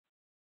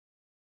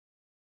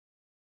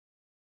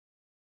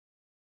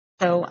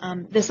So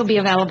this will be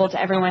available to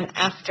everyone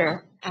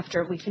after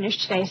we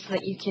finish today, so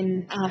that you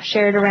can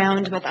share it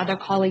around with other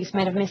colleagues who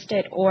might have missed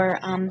it, or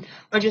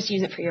just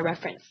use it for your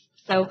reference.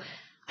 So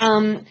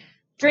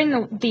during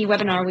the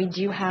webinar, we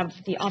do have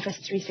the Office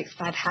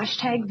 365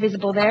 hashtag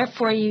visible there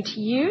for you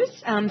to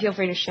use. Feel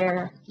free to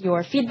share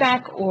your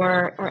feedback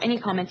or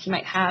any comments you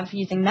might have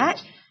using that.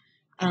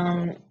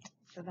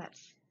 So that's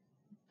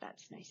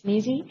nice and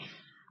easy.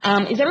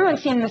 Is everyone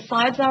seeing the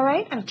slides all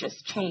right? I've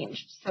just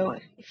changed. So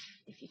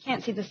if you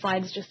can't see the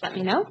slides, just let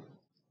me know.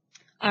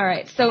 All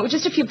right, so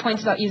just a few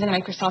points about using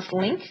Microsoft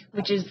Lync,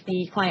 which is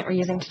the client we're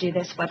using to do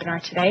this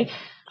webinar today.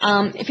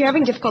 If you're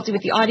having difficulty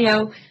with the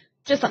audio,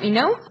 just let me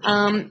know.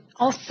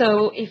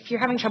 Also, if you're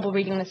having trouble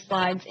reading the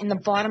slides, in the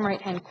bottom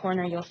right-hand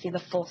corner, you'll see the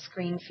full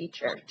screen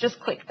feature. Just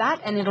click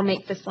that, and it'll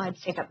make the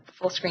slides take up the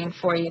full screen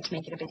for you to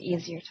make it a bit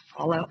easier to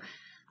follow.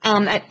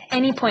 At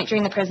any point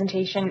during the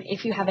presentation,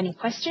 if you have any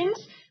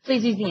questions,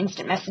 please use the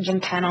instant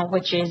messaging panel,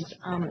 which is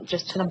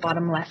just to the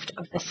bottom left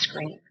of the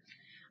screen.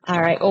 All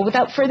right, well,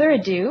 without further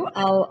ado,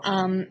 I'll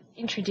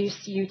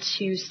introduce you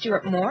to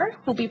Stuart Moore,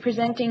 who'll be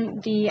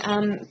presenting the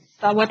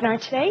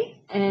webinar today,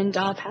 and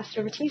I'll pass it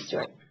over to you,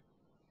 Stuart.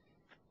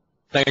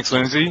 Thanks,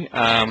 Lindsay.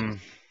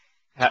 Good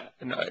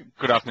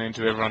afternoon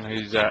to everyone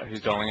who's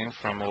dialing in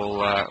from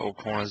all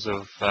corners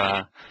of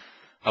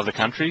the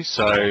country.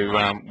 So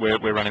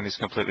we're running this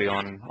completely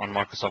on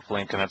Microsoft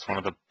Lync, and that's one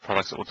of the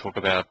products that we'll talk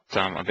about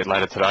a bit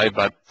later today.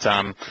 But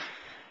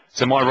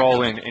so my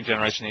role in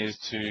Generation is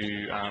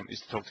to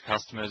talk to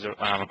customers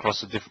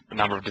across a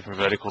number of different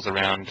verticals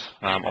around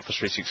Office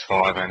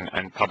 365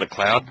 and public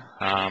cloud.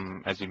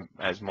 As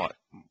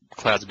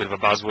cloud's a bit of a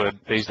buzzword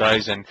these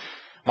days, and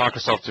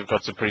Microsoft have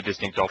got some pretty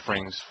distinct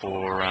offerings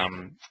for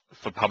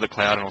public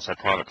cloud and also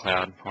private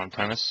cloud on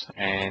premise,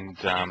 and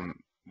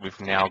we've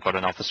now got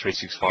an Office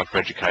 365 for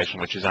education,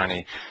 which has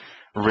only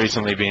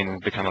recently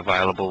become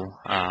available,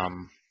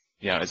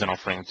 as an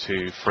offering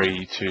to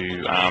free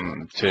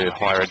to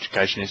higher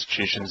education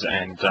institutions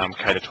and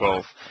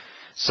K-12.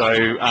 So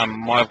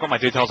I've got my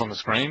details on the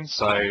screen.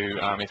 So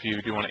if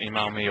you do want to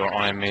email me or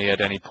IM me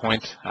at any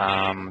point,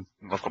 I've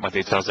got my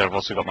details there. I've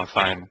also got my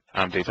phone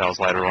details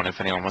later on if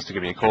anyone wants to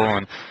give me a call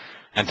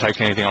and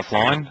take anything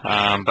offline.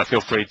 But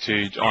feel free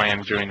to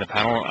IM during the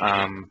panel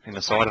in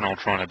the side, and I'll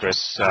try and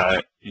address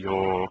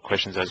your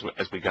questions as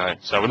we go.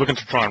 So we're looking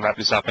to try and wrap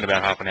this up in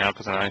about half an hour,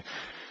 because I know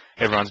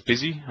everyone's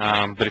busy.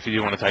 But if you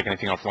do want to take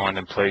anything offline,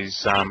 then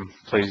please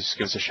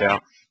give us a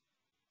shout.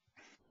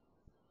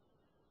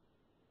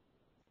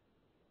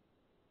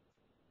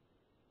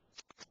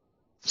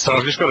 So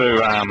I've just got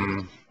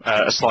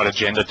a slight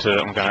agenda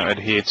I'm going to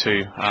adhere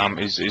to,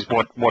 is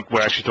what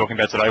we're actually talking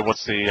about today.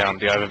 What's the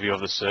overview of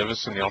the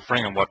service and the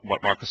offering, and what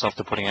Microsoft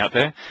are putting out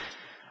there.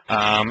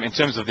 In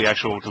terms of the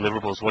actual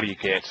deliverables, what do you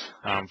get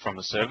from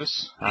the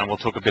service? We'll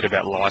talk a bit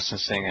about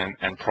licensing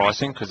and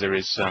pricing, because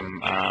there's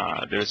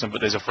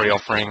a free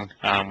offering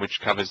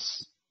which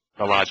covers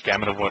a large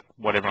gamut of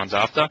what everyone's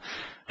after,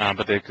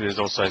 but there's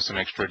also some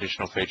extra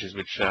additional features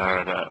which are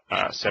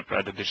at a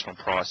separate additional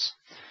price.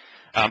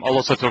 I'll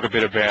also talk a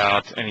bit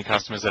about any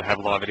customers that have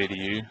Live at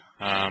EDU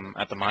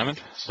at the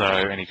moment, so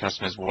any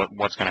customers,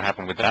 what's going to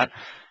happen with that,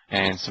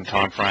 and some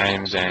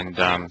timeframes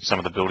and some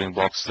of the building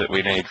blocks that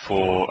we need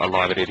for a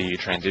Live at EDU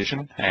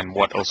transition, and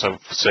what also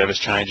service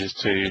changes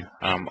to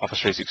Office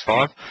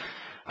 365.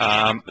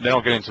 Then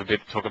I'll get into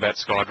talk about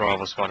SkyDrive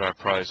or SkyDrive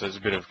Pro. So there's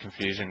a bit of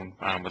confusion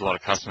with a lot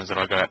of customers that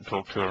I go out and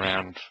talk to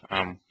around,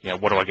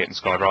 what do I get in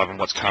SkyDrive and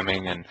what's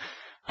coming, and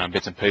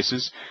bits and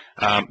pieces.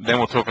 Then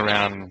we'll talk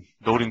around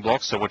building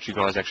blocks, so what you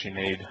guys actually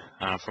need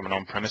from an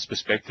on-premise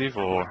perspective,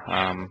 or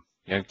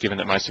given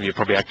that most of you are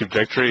probably Active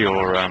Directory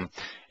or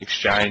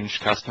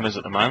Exchange customers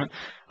at the moment,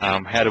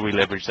 how do we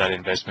leverage that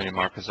investment in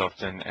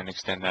Microsoft and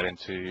extend that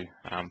into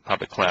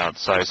public cloud?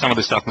 So some of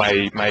this stuff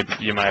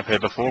you may have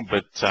heard before,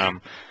 but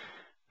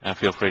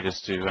feel free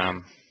just to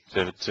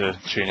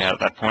tune out at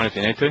that point if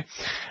you need to.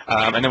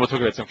 And then we'll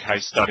talk about some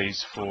case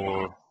studies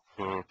for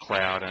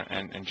cloud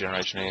and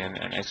Generation E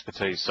and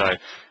expertise. So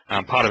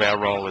part of our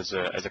role as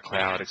a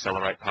cloud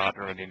accelerate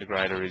partner and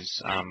integrator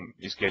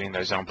is getting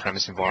those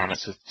on-premise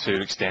environments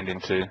to extend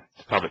into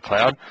public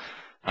cloud,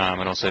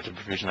 and also to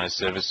provision those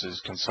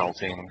services,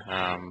 consulting,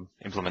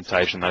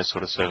 implementation, those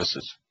sort of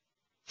services.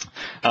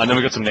 And then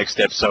we've got some next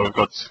steps. So we've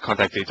got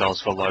contact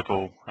details for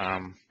local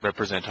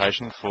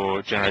representation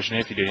for Generation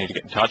E if you do need to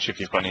get in touch, if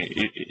you've got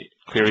any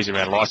queries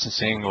around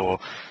licensing or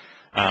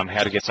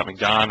how to get something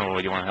done, or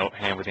you want to help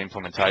hand with the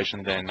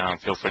implementation, then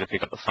feel free to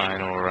pick up the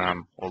phone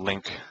or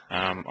link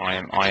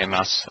IM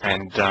us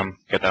and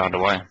get that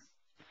underway.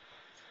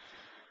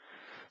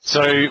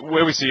 So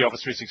where we see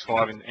Office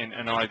 365,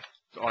 and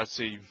I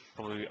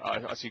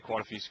see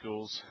quite a few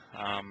schools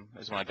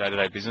as my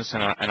day-to-day business,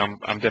 and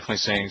I'm definitely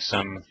seeing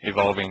some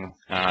evolving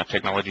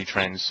technology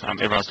trends.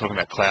 Everyone's talking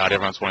about cloud.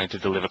 Everyone's wanting to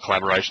deliver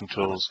collaboration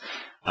tools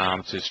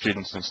to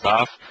students and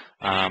staff,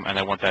 and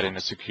they want that in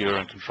a secure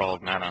and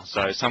controlled manner.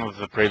 So some of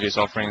the previous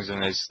offerings, and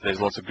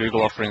there's lots of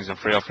Google offerings and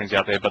free offerings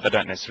out there, but they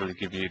don't necessarily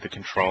give you the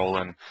control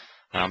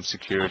and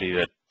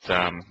security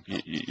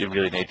you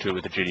really need to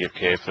with the duty of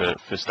care for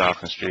staff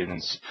and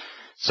students.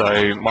 So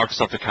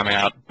Microsoft have come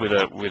out with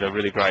a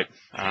really great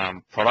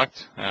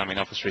product in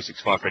Office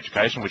 365 for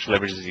Education, which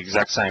leverages the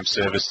exact same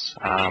service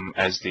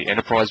as the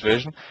enterprise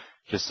version,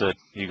 just that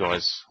you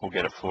guys will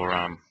get it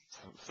for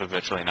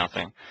virtually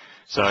nothing.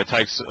 So it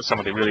takes some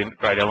of the really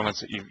great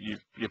elements that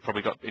you've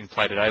probably got in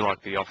play today,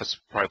 like the Office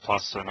Pro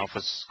Plus or an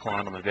Office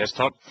client on the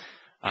desktop,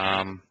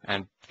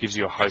 and gives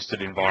you a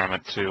hosted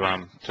environment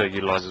to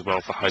utilise as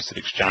well for hosted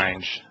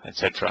Exchange,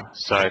 etc.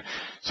 So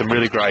some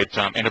really great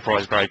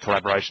enterprise-grade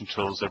collaboration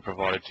tools that are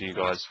provided to you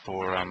guys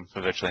for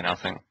virtually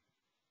nothing.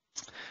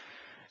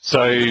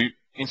 So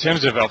in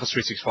terms of Office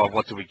 365,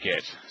 what do we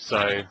get? So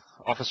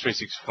Office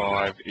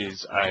 365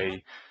 is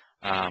a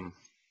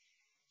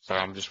sorry,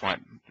 I'm just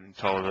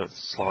told the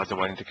slides are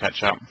waiting to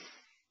catch up.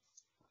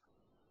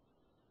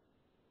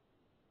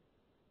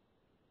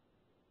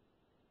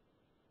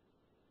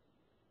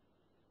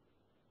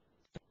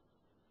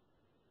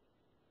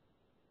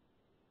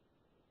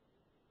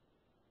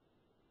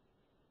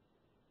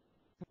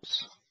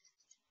 Oops.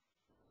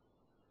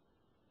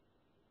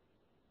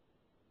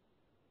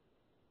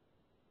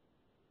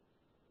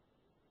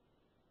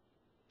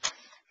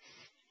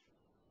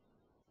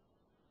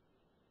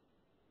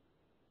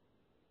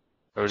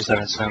 We're just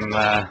having some,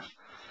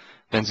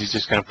 Lindsay's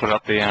just going to put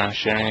up the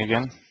sharing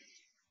again.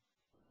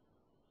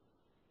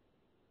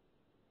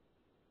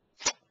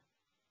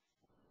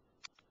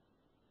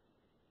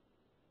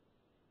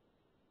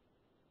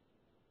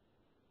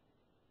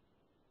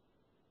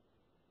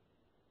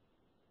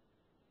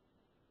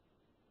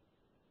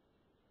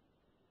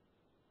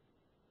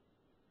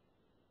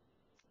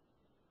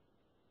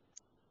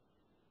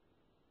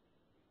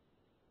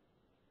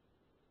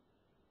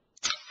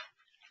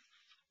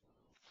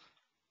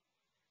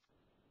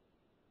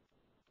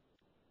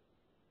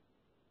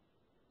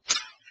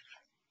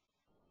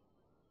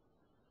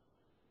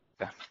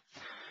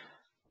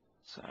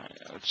 So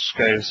let's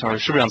go. Sorry, we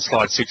should be on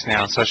slide 6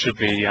 now. So it should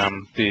be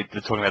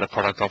talking about the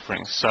product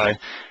offerings. So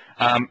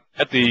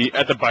at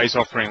the base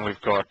offering,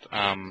 we've got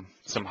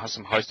some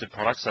hosted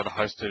products. So the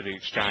hosted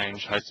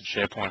Exchange, hosted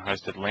SharePoint,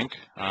 hosted Lync.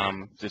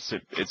 It's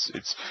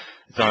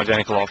an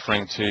identical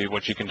offering to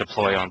what you can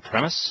deploy on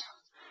premise.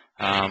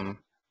 We're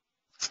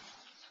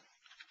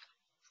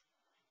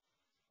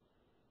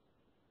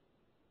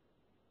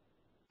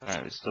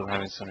still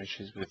having some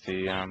issues with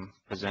the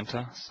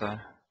presenter.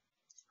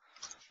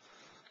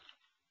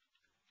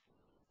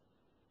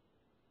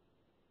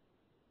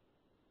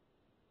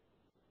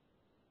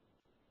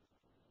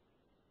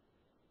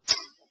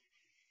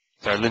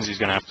 So Lindsay's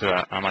going to have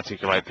to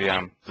articulate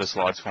the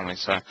slides for me.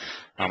 So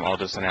I'll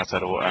just announce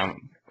that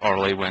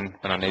orally when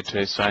I need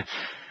to. So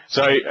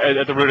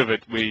at the root of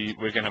it,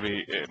 we're going to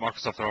be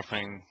Microsoft are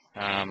offering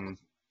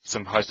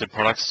some hosted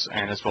products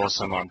and as well as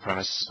some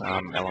on-premise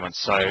elements.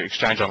 So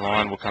Exchange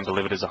Online will come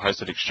delivered as a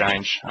hosted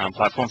Exchange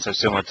platform. So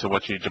similar to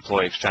what you deploy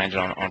Exchange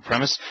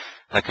on-premise,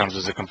 that comes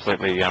as a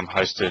completely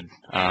hosted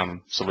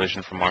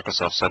solution from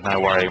Microsoft. So no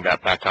worrying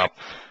about backup.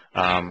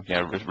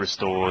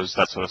 Restores,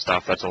 that sort of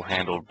stuff. That's all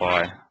handled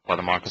by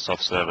the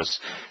Microsoft service.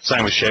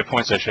 Same with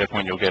SharePoint. So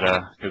SharePoint, you'll get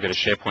a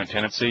SharePoint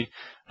tenancy,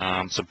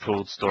 some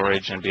pooled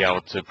storage, and be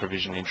able to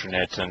provision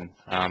intranet and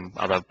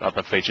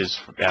other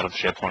features out of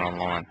SharePoint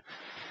Online.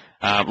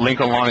 Lync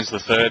Online is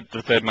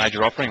the third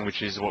major offering,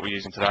 which is what we're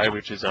using today,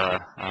 which is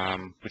an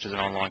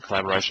online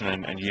collaboration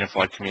and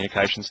unified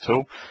communications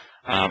tool.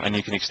 And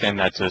you can extend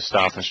that to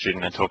staff and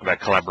student and talk about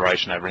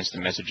collaboration over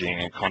instant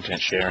messaging and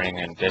content sharing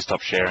and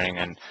desktop sharing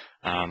and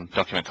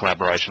document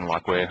collaboration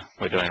like we're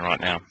doing right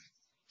now.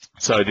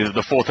 So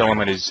the fourth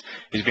element is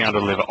being able to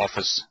deliver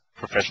Office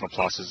Professional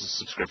Plus as a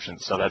subscription.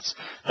 So that's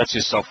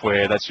your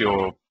software, that's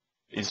your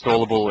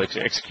installable,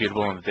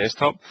 executable on the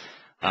desktop.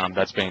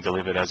 That's being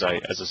delivered as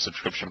a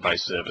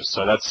subscription-based service.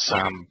 So that's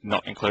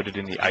not included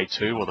in the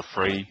A2 or the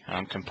free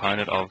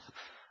component of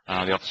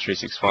the Office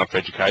 365 for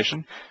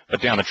Education.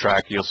 But down the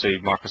track, you'll see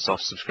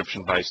Microsoft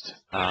subscription-based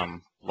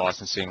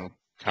licensing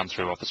come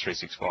through Office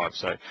 365.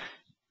 So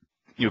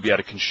you'll be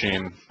able to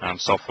consume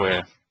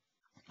software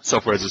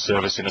as a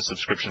service in a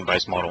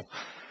subscription-based model.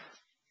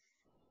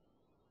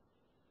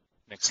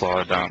 Next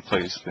slide,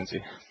 please,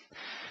 Lindsay.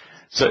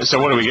 So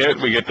what do we get?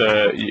 We get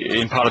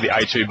in part of the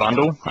A2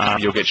 bundle,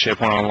 you'll get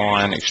SharePoint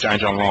Online,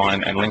 Exchange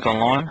Online, and Lync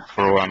Online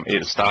for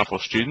either staff or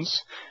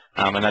students.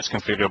 And that's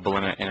configurable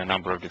in a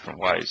number of different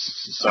ways.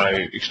 So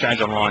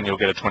Exchange Online, you'll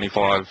get a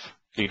 25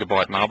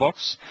 gigabyte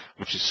mailbox,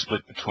 which is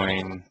split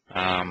between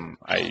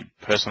a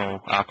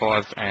personal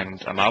archive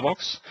and a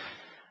mailbox.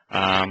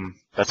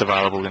 That's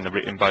available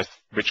in both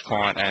Rich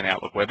Client and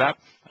Outlook Web App.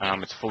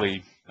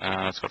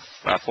 It's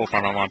got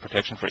forefront online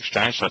protection for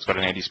Exchange, so it's got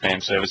an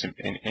anti-spam service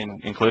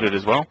included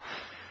as well.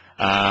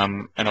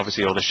 And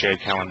obviously all the shared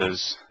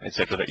calendars,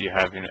 etc., that you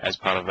have as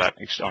part of that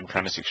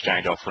on-premise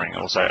Exchange offering.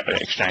 Also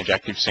Exchange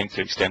Active Sync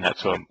to extend that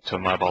to a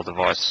mobile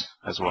device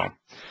as well.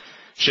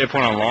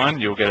 SharePoint Online,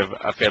 you'll get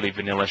a fairly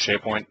vanilla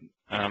SharePoint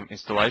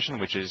installation,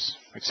 which is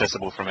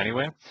accessible from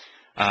anywhere.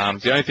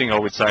 The only thing I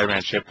would say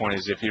around SharePoint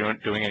is if you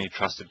aren't doing any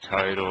trusted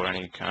code or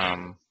any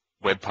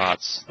web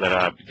parts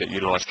that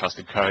utilize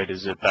trusted code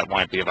is that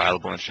won't be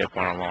available in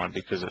SharePoint Online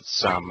because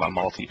it's a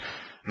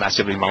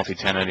massively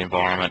multi-tenant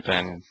environment,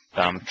 and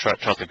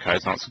trusted code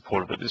is not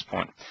supported at this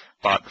point.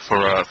 But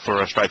for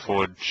a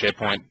straightforward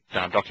SharePoint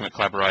document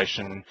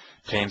collaboration,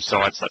 team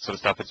sites, that sort of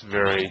stuff, it's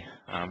very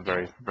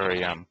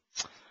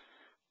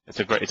it's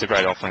a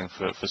great offering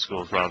for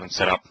schools rather than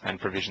set up and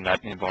provision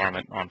that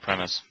environment on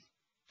premise.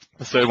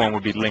 The third one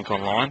would be Lync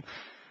Online,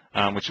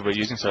 which we're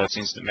using, so that's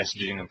instant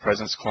messaging and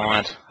presence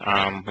client. We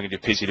can do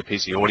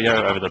PC-to-PC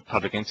audio over the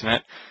public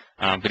internet,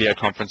 video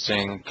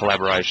conferencing,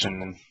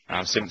 collaboration,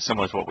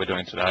 similar to what we're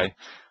doing today,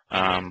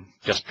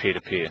 just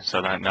peer-to-peer.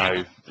 So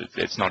no,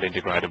 it's not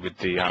integrated with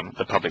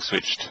the public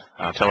switched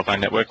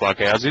telephone network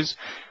like ours is.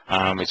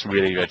 It's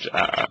really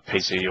a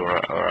PC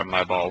or a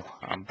mobile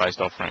based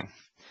offering.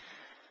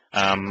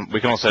 We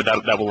can also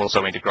that will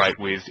also integrate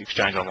with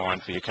Exchange Online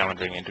for your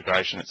calendaring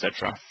integration,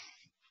 etc.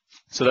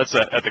 So that's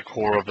at the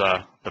core of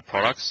the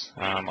products.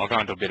 I'll go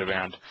into a bit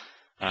around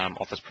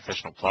Office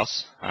Professional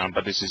Plus,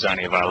 but this is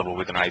only available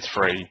with an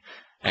A3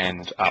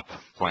 and up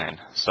plan.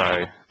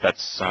 So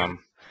that's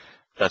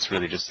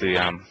really just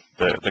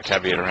the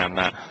caveat around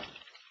that.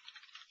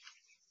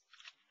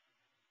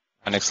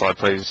 Next slide,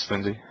 please,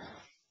 Lindsay.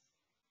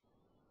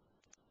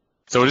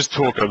 So we'll just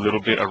talk a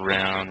little bit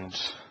around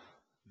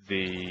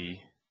the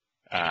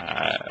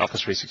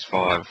Office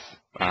 365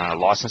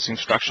 licensing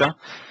structure.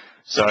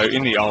 So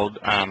in the old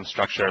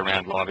structure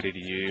around Live at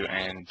EDU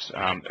and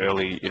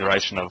early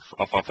iteration of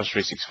Office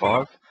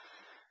 365,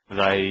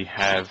 they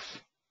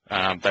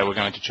were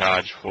going to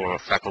charge for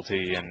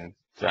faculty and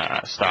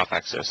staff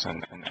access,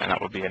 and that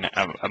would be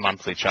a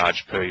monthly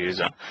charge per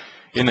user.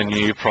 In the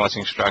new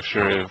pricing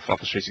structure of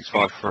Office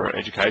 365 for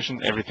education,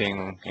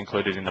 everything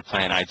included in the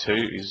plan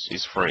A2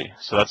 is free.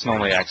 So that's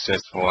normally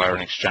accessed via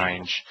an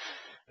Exchange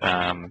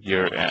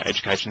your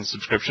education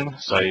subscription.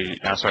 So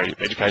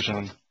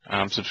education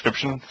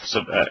subscription,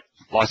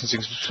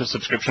 licensing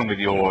subscription with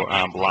your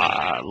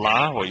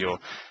LA or your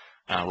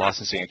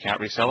licensing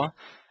account reseller.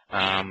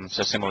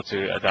 So similar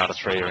to a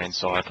Data3 or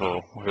Insight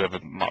or whoever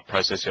might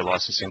process your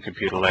licensing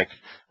computer lec,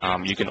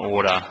 you can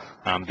order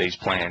these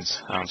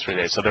plans through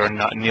there. So they're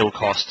a nil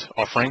cost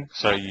offering.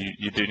 So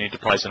you do need to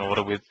place an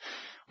order with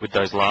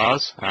those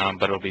LAs,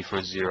 but it'll be for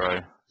a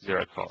zero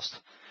cost.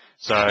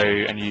 So,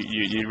 and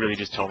you really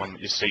just tell them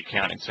your seat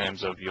count in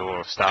terms of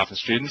your staff and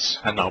students,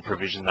 and they'll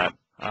provision that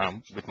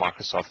with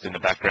Microsoft in the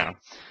background.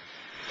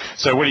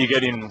 So what do you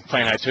get in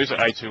Plan A2? So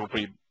A2 will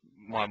be,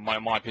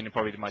 my opinion,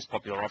 probably the most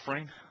popular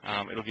offering.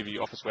 It'll give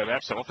you Office Web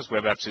Apps. So Office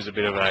Web Apps is a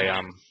bit of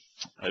a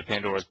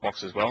Pandora's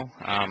box as well.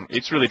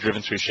 It's really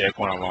driven through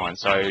SharePoint Online.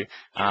 So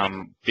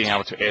being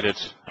able to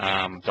edit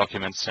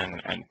documents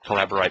and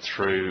collaborate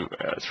through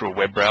a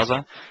web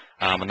browser.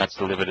 And that's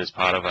delivered as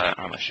part of a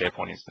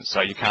SharePoint instance. So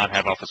you can't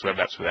have Office Web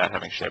Apps without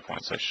having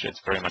SharePoint, so it's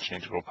very much an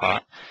integral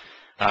part.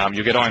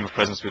 You'll get IM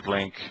presence with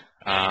Lync,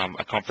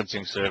 a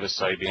conferencing service,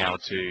 so you'll be able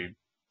to,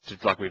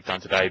 like we've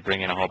done today, bring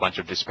in a whole bunch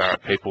of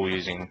disparate people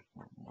using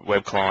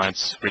web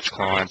clients, rich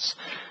clients,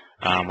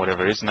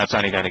 whatever it is, and that's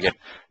only going to get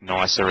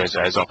nicer as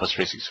Office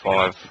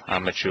 365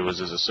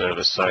 matures as a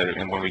service. So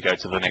and when we go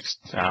to the next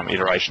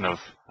iteration of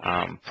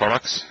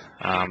products,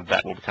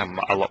 that will become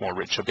a lot more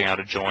richer, being able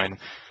to join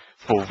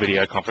full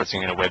video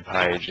conferencing in a web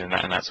page and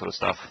that sort of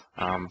stuff,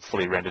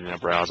 fully rendered in a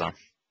browser.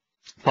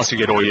 Plus you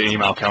get all your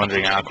email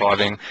calendaring,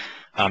 archiving.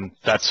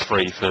 That's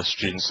free for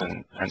students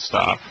and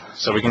staff.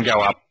 So we can go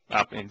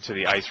up into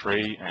the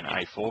A3 and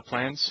A4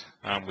 plans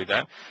with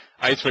that.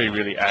 A3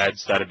 really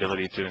adds that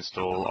ability to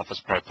install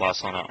Office Pro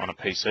Plus on a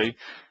PC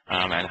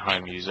and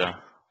home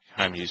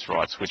use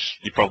rights, which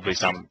you probably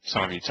some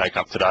of you take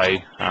up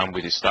today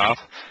with your staff,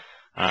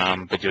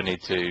 but you'll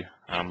need to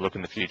look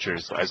in the future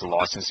as a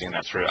licensing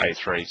that through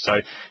A3. So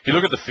if you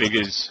look at the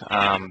figures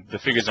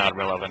aren't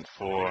relevant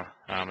for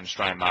an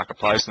Australian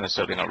marketplace, and they're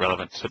certainly not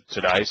relevant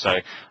today. So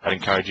I'd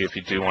encourage you, if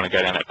you do want to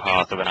go down that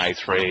path of an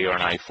A3 or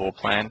an A4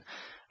 plan,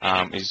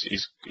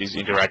 is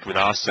interact with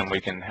us, and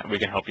we can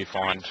help you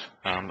find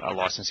a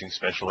licensing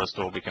specialist,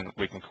 or we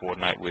can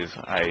coordinate with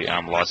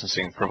a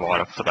licensing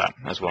provider for that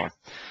as well.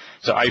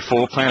 So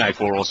A4 plan,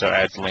 A4 also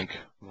adds Lync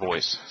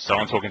Voice. So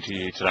I'm talking to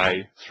you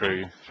today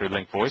through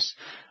Lync Voice,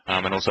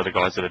 and also the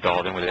guys that are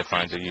dialed in with their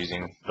phones are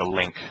using the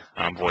Lync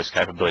voice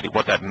capability.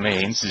 What that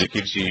means is it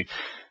gives you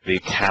the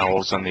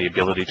CALs and the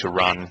ability to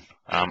run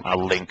a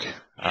Lync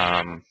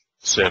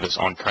service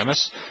on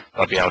premise,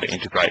 but be able to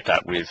integrate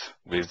that with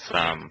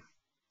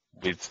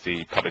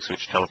the public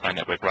switch telephone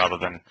network rather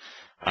than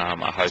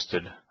a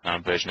hosted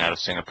version out of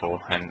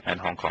Singapore and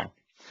Hong Kong.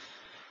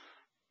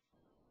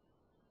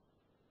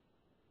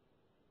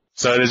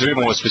 So there's a bit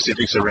more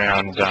specifics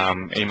around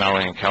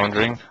emailing and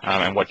calendaring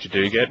and what you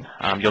do get.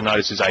 You'll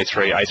notice is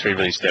A3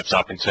 really steps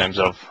up in terms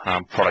of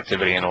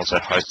productivity and also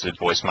hosted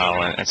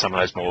voicemail and some of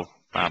those more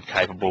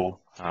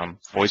capable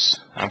voice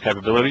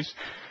capabilities.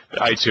 But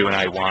A2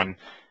 and A1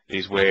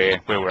 is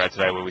where we're at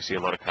today, where we see a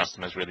lot of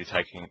customers really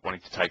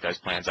wanting to take those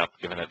plans up,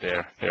 given that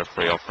they're a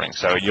free offering.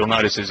 So you'll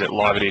notice is that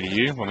Live at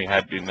EDU, when we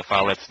had in the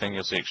far left thing,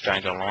 you'll see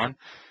Exchange Online.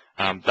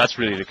 That's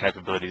really the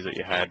capabilities that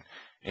you had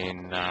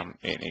in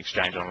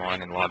Exchange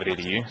Online and Live at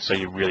EDU. So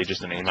you're really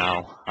just an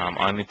email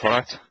only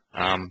product.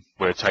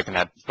 We're taking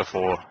that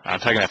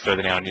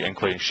further now,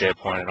 including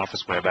SharePoint and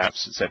Office web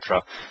apps,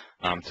 etc.,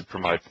 to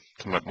promote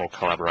more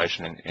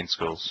collaboration in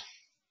schools.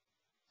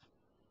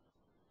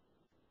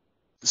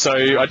 So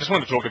I just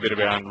want to talk a bit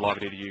about Live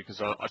at EDU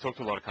because I talk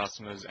to a lot of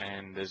customers,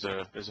 and there's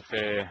a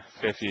fair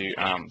few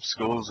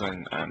schools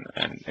and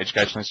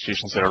educational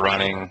institutions that are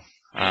running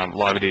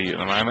Live at EDU at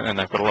the moment, and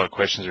they've got a lot of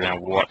questions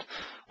around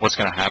what's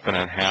going to happen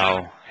and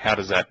how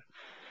does that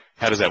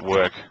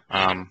work,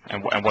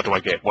 and what do I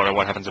get?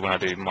 What happens when I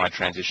do my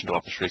transition to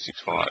Office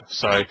 365?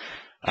 So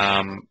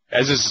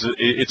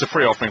it's a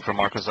free offering from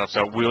Microsoft,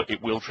 so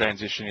it will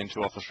transition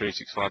into Office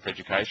 365 for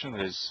education.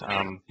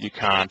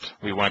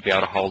 We won't be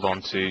able to hold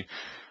on to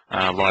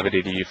Live at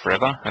EDU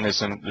forever, and there's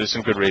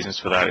some good reasons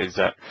for that. Is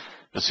that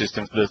the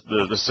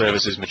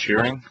service is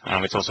maturing.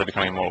 It's also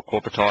becoming more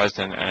corporatized,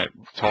 and it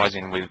ties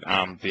in with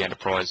the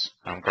enterprise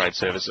grade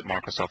service that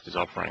Microsoft is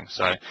offering.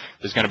 So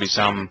there's going to be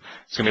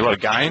a lot of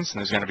gains, and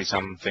there's going to be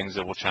some things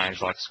that will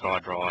change, like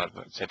SkyDrive,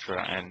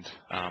 etc., and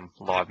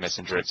Live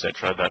Messenger,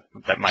 etc.,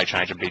 that may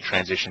change and be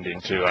transitioned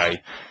into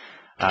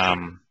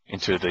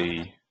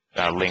the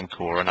Lync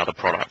or another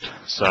product.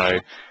 So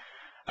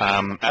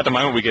at the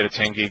moment, we get a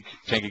 10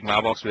 gig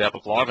mailbox with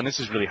Outlook Live, and this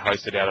is really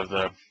hosted out of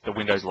the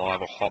Windows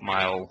Live or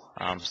Hotmail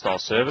style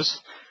service.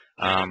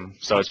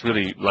 So it's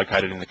really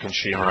located in the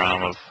consumer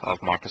arm of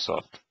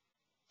Microsoft.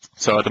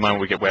 So at the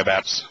moment, we get web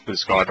apps with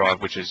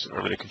SkyDrive, which is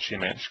a really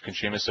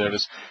consumer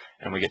service,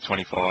 and we get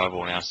 25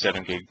 or now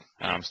 7 gig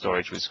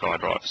storage with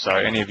SkyDrive. So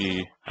any of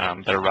you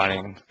that are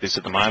running this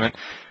at the moment,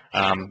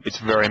 it's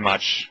very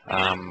much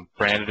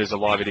branded as a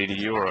Live at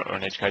EDU or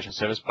an education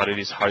service, but it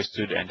is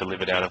hosted and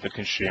delivered out of the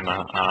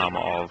consumer arm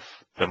of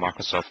the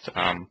Microsoft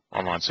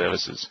online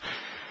services.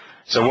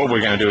 So what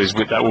we're going to do is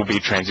that will be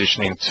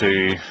transitioning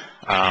to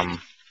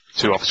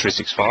Office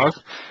 365,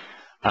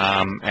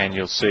 and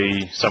you'll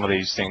see some of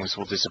these things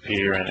will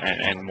disappear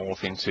and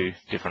morph into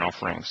different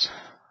offerings.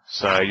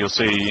 So you'll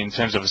see in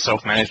terms of a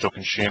self-managed or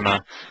consumer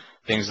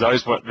things,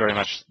 those very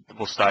much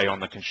will stay on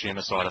the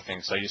consumer side of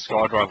things. So your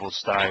SkyDrive will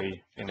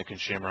stay in the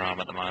consumer arm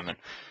at the moment.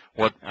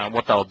 What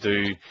they'll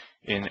do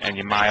and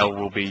your mail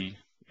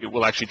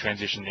will actually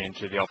transition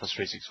into the Office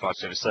 365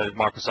 service. So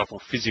Microsoft will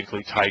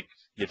physically take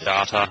your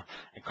data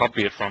and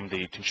copy it from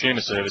the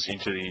consumer service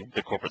into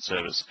the corporate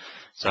service.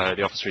 So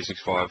the Office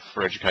 365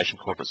 for Education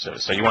corporate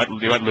service. So you won't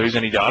lose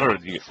any data, or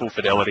you get full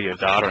fidelity of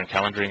data and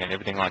calendaring and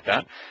everything like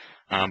that.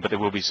 But there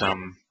will be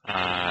some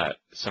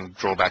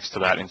drawbacks to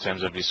that in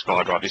terms of your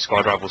SkyDrive. Your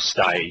SkyDrive will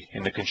stay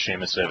in the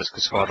consumer service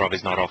because SkyDrive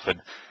is not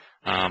offered,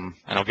 and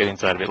I'll get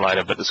into that a bit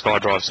later, but the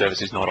SkyDrive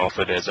service is not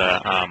offered as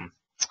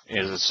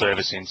a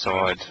service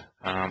inside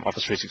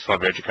Office 365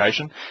 for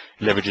Education.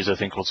 It leverages a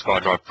thing called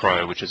SkyDrive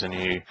Pro, which is a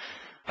new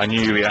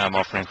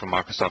offering from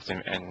Microsoft,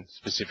 and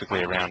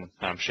specifically around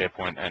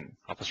SharePoint and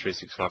Office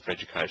 365 for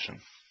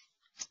Education.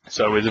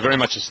 So there's very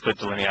much a split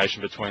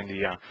delineation between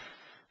the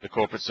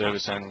corporate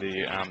service and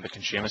the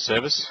consumer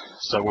service.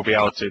 So we'll be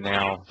able to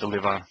now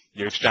deliver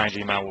your Exchange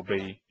email will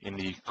be in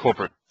the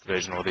corporate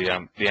version or the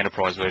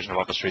enterprise version of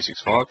Office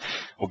 365.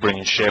 We'll bring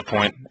in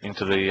SharePoint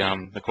into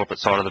the corporate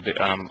side of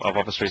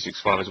Office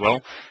 365 as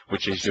well,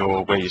 which is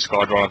where your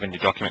SkyDrive and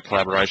your document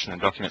collaboration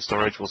and document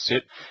storage will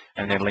sit,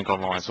 and then Lync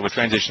Online. So we're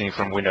transitioning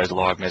from Windows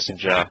Live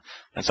Messenger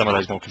and some of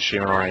those more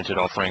consumer-oriented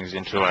offerings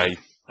into a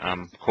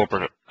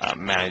corporate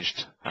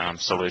managed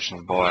solution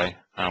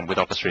with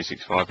Office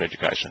 365 for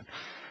Education.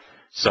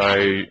 So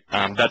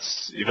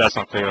if that's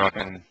not clear,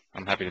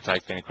 I'm happy to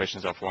take any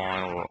questions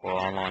offline or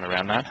online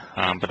around that.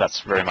 But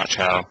that's very much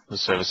how the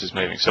service is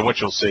moving. So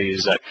what you'll see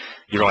is that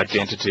your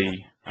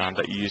identity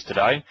that you use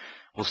today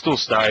will still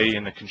stay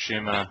in the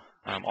consumer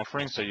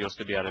offering. So you'll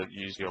still be able to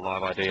use your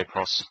Live ID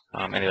across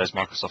any of those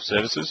Microsoft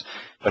services,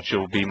 but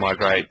you'll be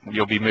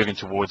moving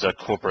towards a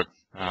corporate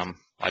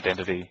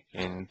identity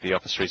in the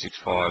Office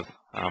 365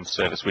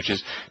 service, which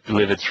is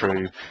delivered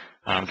through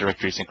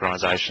directory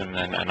synchronization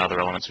and other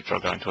elements, which I'll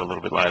go into a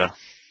little bit later.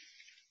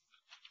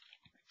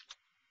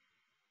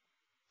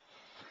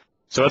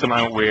 So at the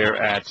moment, we're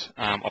at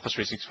Office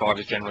 365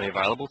 is generally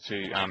available to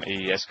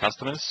EES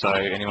customers. So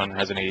anyone who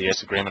has an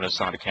EES agreement or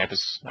signed a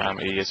campus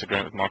EES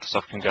agreement with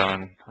Microsoft can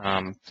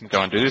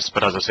go and do this.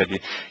 But as I said, you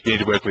need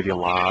to work with your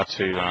LAR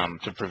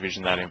to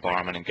provision that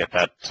environment and get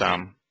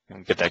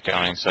that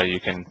going, so you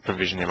can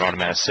provision the right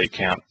amount of seat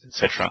count,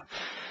 etc.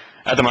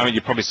 At the moment,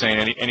 you're probably seeing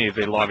any of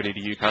the Live at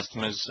EDU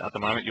customers. At the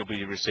moment, you'll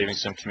be receiving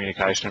some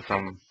communication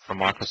from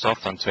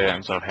Microsoft in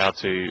terms of how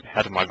to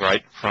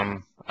migrate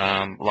from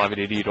Live at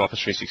EDU to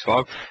Office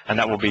 365, and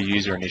that will be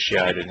user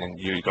initiated, and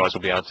you guys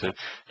will be able to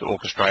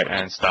orchestrate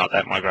and start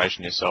that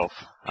migration yourself.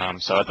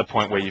 So at the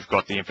point where you've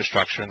got the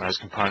infrastructure and those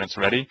components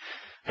ready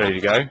to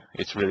go,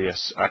 it's really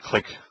a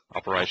click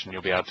operation.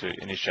 You'll be able to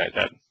initiate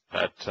that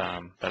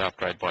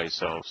upgrade by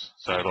yourselves.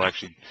 So it'll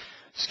actually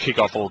kick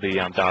off all the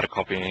data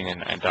copying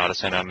and data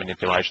center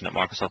manipulation that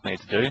Microsoft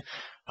needs to do,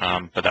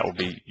 but that will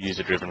be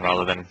user driven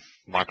rather than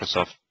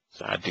Microsoft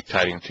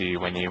dictating to you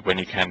when you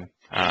can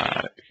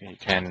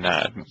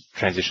can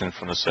transition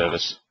from the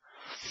service.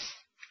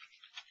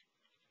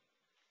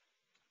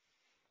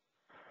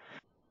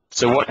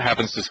 So what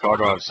happens to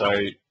SkyDrive? So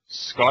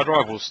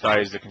SkyDrive will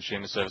stay as the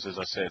consumer service, as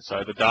I said.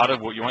 So the data,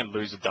 you won't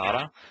lose the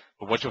data,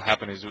 but what will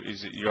happen is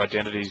that your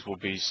identities will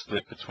be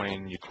split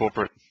between your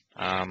corporate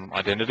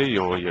identity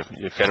or your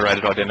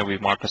federated identity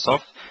with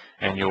Microsoft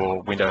and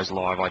your Windows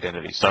Live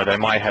identity. So they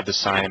may have the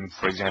same,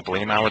 for example,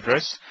 email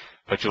address,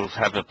 but you'll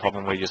have the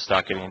problem where you'll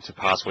start getting into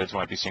passwords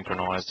won't be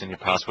synchronized and your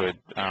password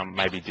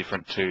may be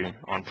different to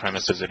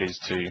on-premise as it is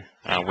to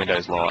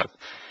Windows Live.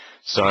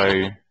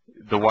 So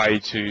the way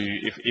to,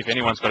 if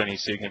anyone's got any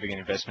significant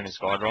investment in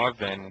SkyDrive,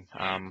 then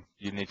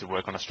you need to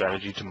work on a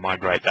strategy to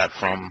migrate that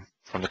from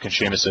the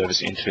consumer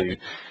service into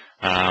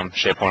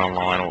SharePoint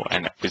Online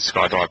and with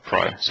SkyDrive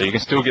Pro. So you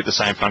can still get the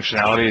same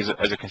functionality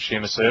as a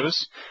consumer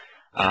service,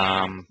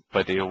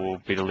 but it will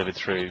be delivered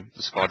through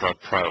the SkyDrive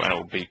Pro and it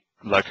will be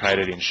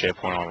located in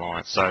SharePoint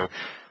Online. So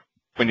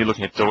when you're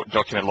looking at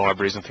document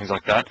libraries and things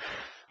like that,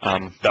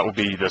 that will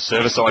be the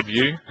server-side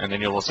view, and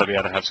then you'll also be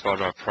able to have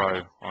SkyDrive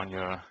Pro on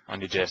your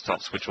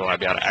desktops, which will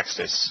be able to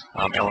access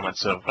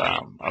elements of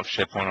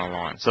SharePoint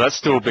Online. So that's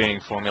still being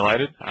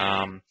formulated.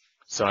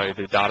 So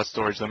the data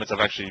storage limits, I've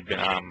actually been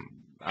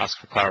asked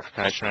for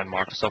clarification around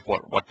Microsoft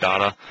what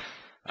data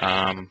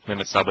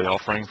limits they'll be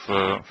offering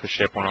for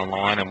SharePoint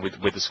Online and with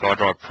the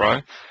SkyDrive Pro.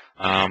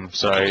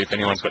 So if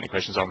anyone's got any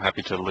questions, I'm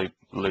happy to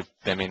loop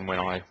them in when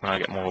I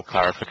get more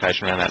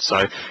clarification around that.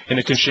 So in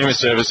the consumer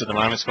service at the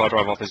moment,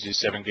 SkyDrive offers you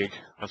 7 gig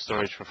of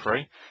storage for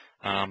free,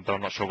 but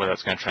I'm not sure whether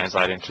that's going to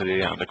translate into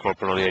the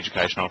corporate or the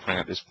education offering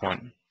at this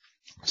point.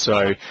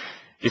 So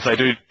if they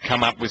do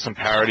come up with some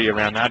parity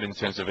around that in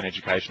terms of an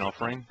education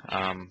offering,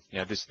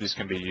 this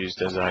can be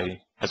used as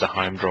a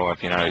home drive.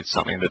 It's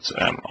something that's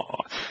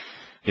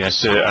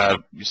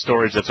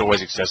storage that's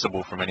always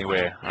accessible from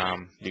anywhere,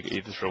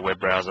 either through a web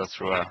browser,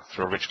 through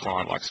a rich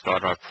client like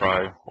SkyDrive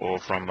Pro, or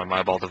from a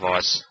mobile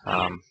device.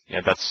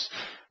 That's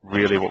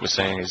really what we're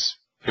seeing is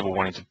people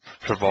wanting to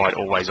provide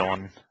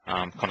always-on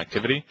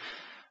connectivity,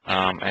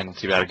 and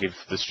to be able to give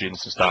the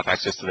students and staff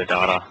access to their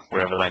data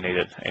wherever they need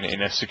it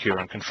in a secure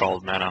and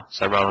controlled manner.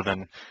 So rather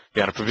than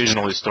be able to provision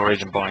all this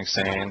storage and buying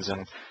SANs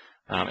and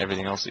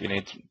everything else that you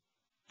need,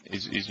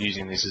 is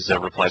using this as a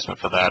replacement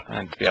for that,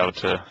 and to be able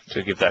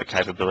to give that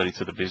capability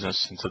to the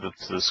business and to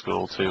the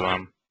school to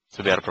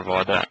be able to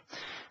provide that.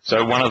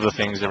 So one of the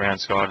things around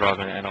SkyDrive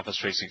and Office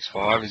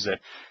 365 is that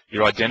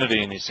your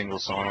identity and your single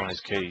sign-on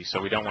is key.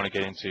 So we don't want to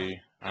get into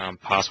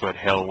password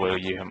hell where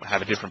you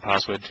have a different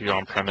password to your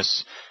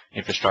on-premise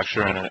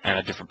infrastructure and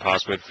a different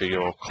password for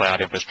your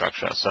cloud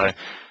infrastructure. So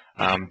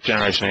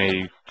Generation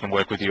E can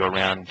work with you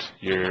around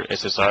your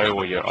SSO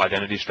or your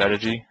identity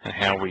strategy and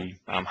how we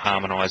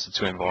harmonize the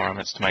two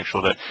environments to make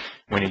sure that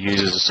when your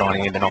users are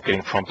signing in, they're not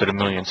getting prompted a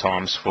million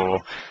times for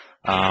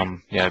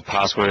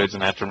passwords,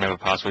 and they have to remember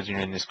passwords. You're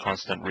in this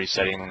constant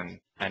resetting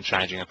and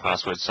changing a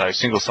password. So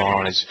single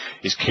sign-on is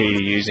key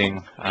to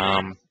using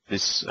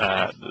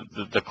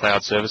the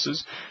cloud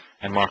services,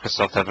 and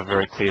Microsoft have a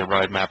very clear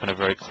roadmap and a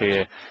very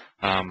clear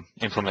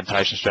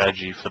implementation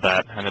strategy for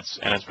that, and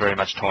it's very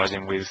much ties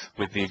in with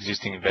the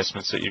existing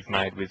investments that you've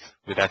made with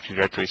Active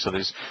Directory. So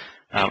there's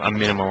a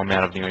minimal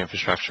amount of new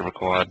infrastructure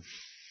required.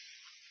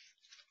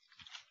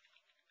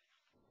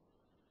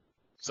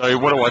 So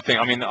what do I think?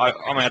 I mean,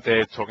 I'm out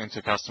there talking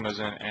to customers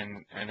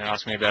and they're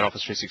asking me about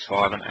Office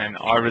 365, and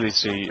I really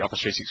see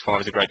Office 365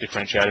 as a great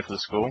differentiator for the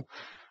school.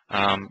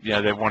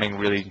 They're wanting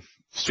really,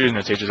 students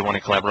and teachers are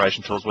wanting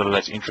collaboration tools, whether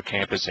that's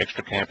intra-campus,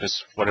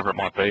 extra-campus, whatever it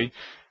might be.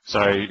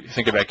 So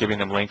think about giving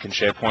them Lync and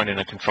SharePoint in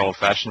a controlled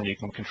fashion. You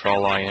can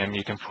control IM,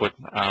 you can put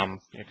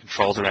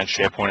controls around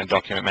SharePoint and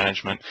document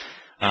management.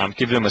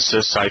 Give them a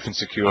safe and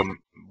secure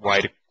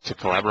way to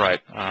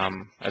collaborate,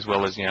 as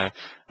well as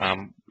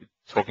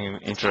talking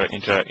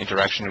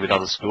interaction with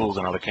other schools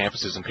and other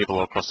campuses and people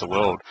all across the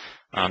world.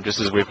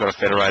 Just as we've got a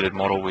federated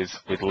model with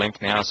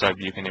Lync now, so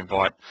you can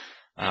invite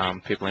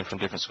people in from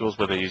different schools,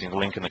 whether they're using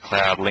Lync in the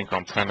cloud, Lync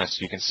on-premise,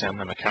 you can send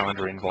them a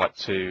calendar invite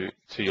to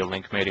your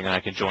Lync meeting and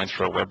they can join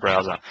through a web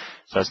browser.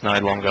 So it's no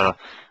longer,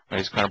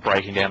 it's kind of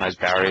breaking down those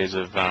barriers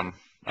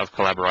of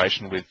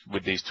collaboration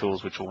with these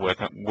tools, which will work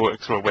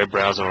through a web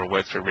browser or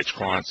work through rich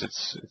clients.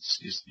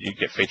 You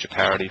get feature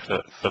parity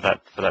for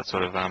that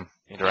sort of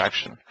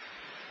interaction.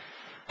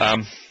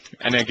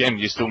 And again,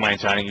 you're still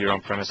maintaining your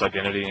on-premise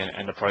identity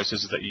and the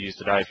processes that you use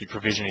today. If you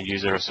provision a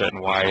user a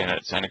certain way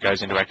and it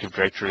goes into Active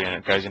Directory and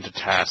it goes into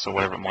TAS or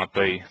whatever it might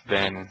be,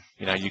 then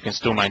you can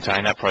still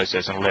maintain that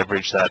process and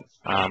leverage that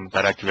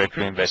Active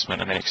Directory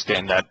investment and then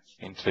extend that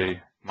into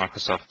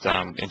Microsoft,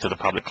 into the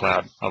public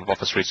cloud of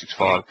Office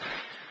 365.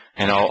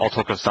 And I'll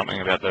talk of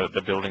something about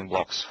the building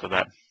blocks for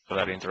that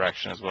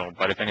interaction as well.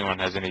 But if anyone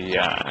has any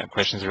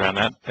questions around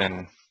that,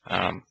 then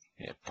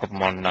put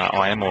them on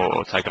IM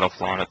or take it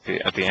offline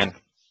at the end.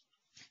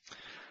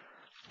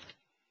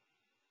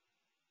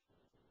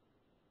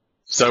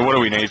 So what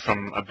do we need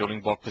from a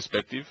building block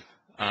perspective?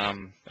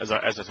 As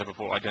I said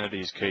before, identity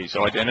is key.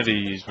 So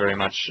identity is very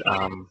much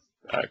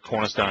a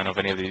cornerstone of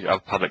any of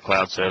the public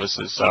cloud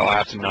services. So I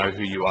have to know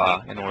who you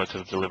are in order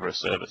to deliver a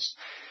service.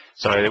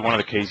 So one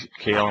of the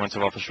key elements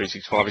of Office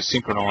 365 is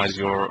synchronize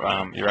your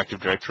Active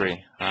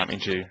Directory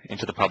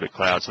into the public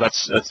cloud. So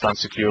that's done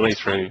securely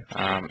through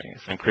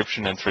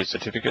encryption and through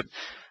certificate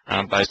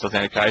based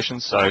authentication.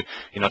 So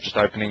you're not just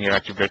opening your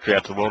Active Directory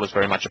out to the world. It's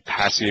very much a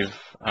passive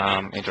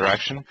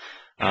interaction,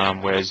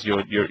 whereas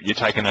you're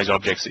taking those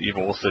objects that you've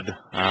authored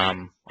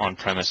on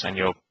premise and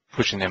you're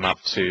pushing them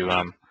up to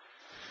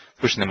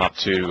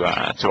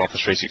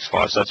Office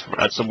 365. So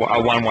that's a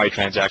one-way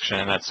transaction,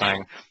 and that's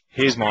saying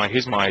here's my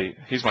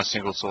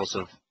single source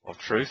of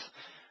truth,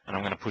 and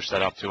I'm going to push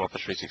that up to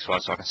Office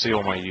 365 so I can see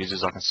all my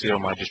users, I can see all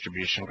my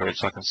distribution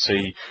groups, I can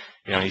see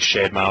any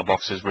shared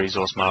mailboxes,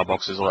 resource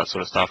mailboxes, all that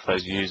sort of stuff,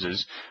 those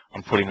users.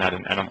 I'm putting that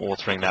in and I'm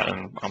authoring that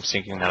and I'm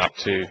syncing that up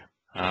to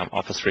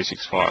Office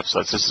 365.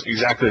 So it's just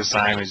exactly the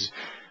same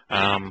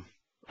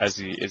as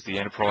the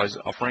enterprise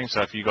offering.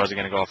 So if you guys are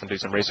going to go off and do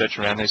some research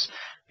around this,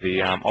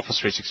 the Office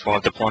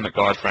 365 deployment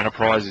guide for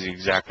enterprise is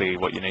exactly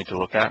what you need to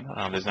look at.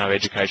 There's no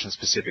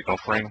education-specific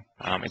offering.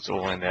 It's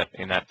all in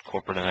that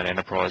corporate and that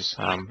enterprise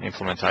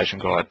implementation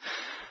guide.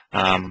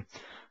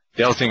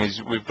 The other thing is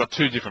we've got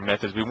two different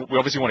methods. We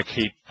obviously want to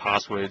keep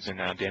passwords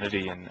and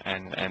identity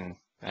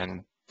and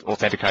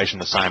authentication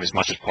the same as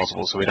much as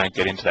possible, so we don't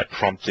get into that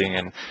prompting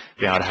and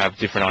be able to have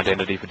different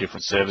identity for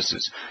different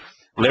services.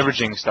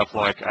 Leveraging stuff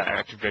like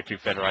Active Directory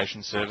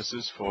Federation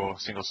services for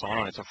single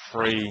sign-on. It's a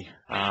free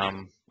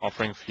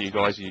offering for you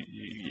guys.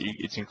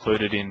 It's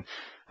included in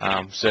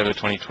Server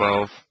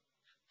 2012.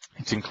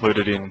 It's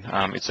included in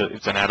it's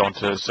an add-on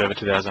to Server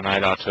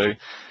 2008 R2.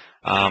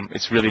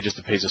 It's really just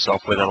a piece of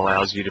software that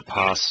allows you to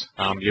pass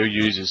your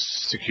users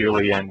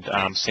securely and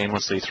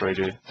seamlessly through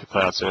to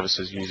cloud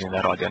services using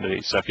that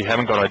identity. So if you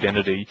haven't got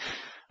identity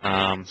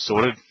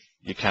sorted,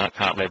 you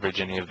can't leverage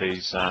any of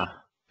these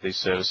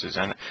services.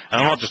 And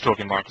I'm not just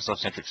talking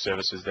Microsoft-centric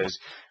services.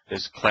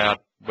 There's cloud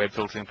web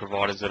filtering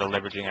providers that are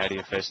leveraging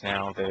ADFS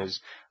now.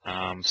 There's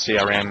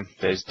CRM,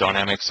 there's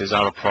Dynamics, there's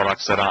other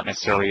products that aren't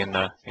necessarily in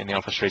the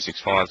Office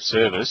 365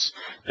 service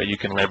that you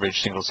can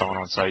leverage single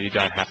sign-on. So you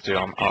don't have to.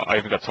 I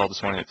even got told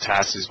this morning that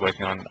TAS is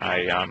working on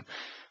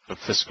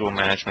for school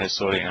management is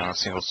sorting a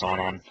single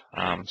sign-on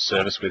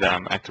service with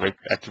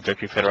Active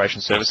Directory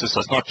Federation services.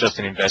 So it's not just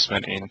an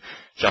investment in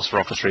just for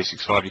Office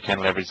 365. You can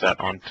leverage that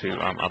onto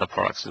other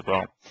products as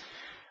well.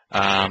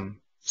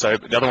 So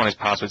the other one is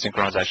password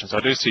synchronization. So I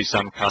do see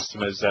some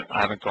customers that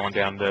haven't gone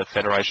down the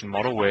federation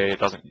model where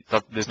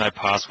there's no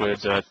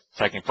passwords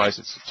taking place.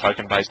 It's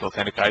token-based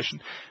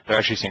authentication. They're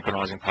actually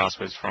synchronizing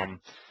passwords from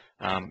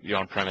your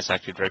on-premise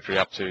Active Directory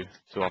up to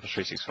Office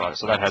 365.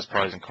 So that has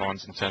pros and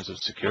cons in terms of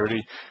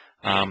security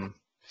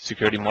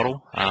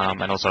model,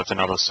 and also it's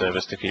another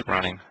service to keep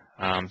running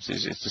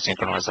is to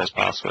synchronize those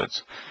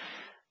passwords.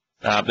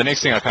 The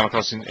next thing I come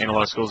across in a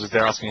lot of schools is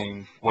they're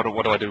asking, what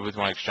do I do with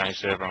my Exchange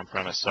server on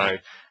premise? So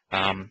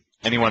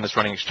anyone that's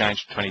running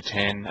Exchange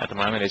 2010 at the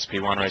moment,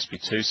 SP1 or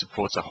SP2,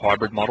 supports a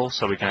hybrid model,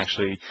 so we can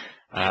actually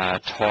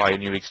tie a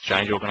new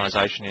Exchange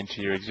organization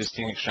into your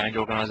existing Exchange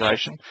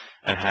organization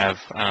and have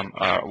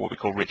what we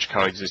call rich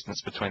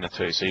coexistence between the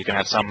two. So you can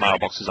have some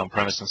mailboxes on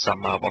premise and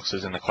some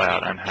mailboxes in the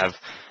cloud and have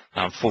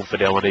full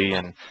fidelity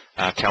and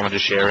calendar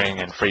sharing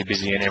and free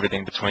busy and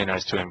everything between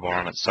those two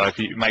environments. So if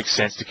it makes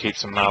sense to keep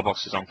some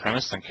mailboxes on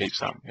premise, then keep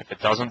some. If it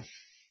doesn't,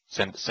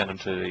 send them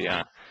to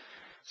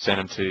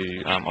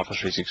Office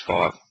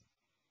 365.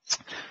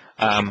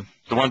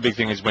 The one big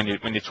thing is when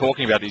you're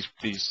talking about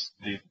these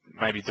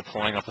maybe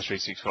deploying Office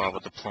 365 or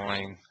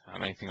deploying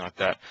anything like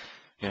that,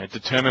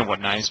 determine what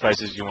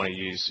namespaces you want to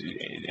use.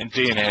 And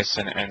DNS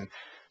and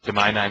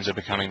domain names are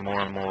becoming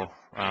more and more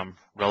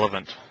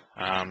relevant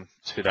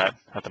to that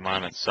at the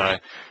moment. So,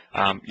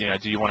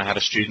 do you want to have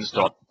a students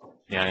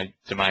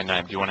domain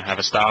name? Do you want to have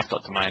a staff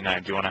domain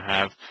name? Do you want to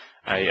have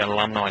an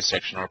alumni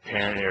section or a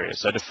parent area?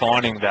 So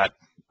defining that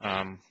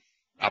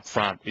up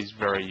front is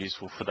very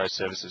useful for those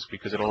services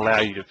because it'll allow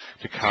you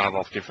to carve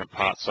off different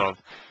parts of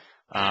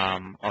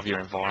your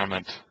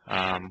environment,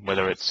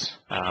 whether it's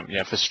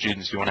for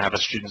students, you want to have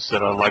students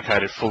that are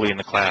located fully in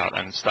the cloud,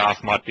 and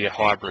staff might be a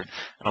hybrid,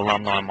 and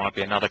alumni might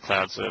be another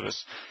cloud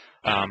service.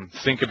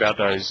 Think about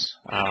those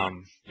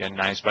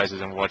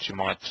namespaces and what you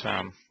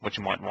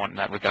might want in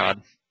that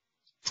regard.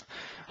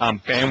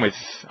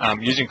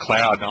 Bandwidth, using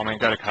cloud.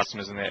 Go to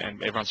customers and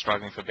everyone's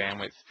struggling for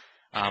bandwidth.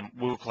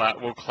 Will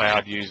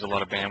cloud use a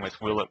lot of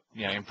bandwidth? Will it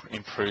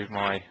improve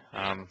my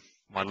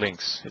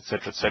links,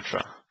 etc.,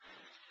 etc.?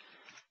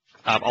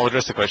 I'll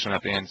address the question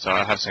at the end, so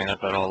I have seen it,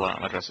 but I'll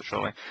address it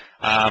shortly.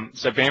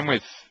 So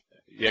bandwidth,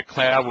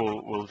 cloud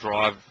will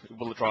drive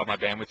my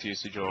bandwidth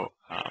usage or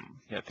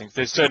things.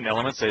 There's certain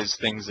elements. There's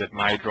things that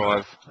may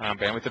drive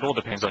bandwidth. It all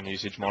depends on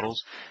usage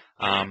models.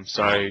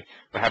 So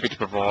we're happy to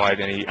provide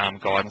any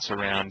guidance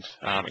around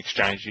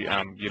Exchange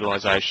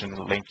utilization,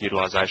 Lync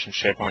utilization,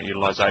 SharePoint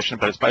utilization.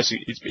 But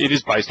it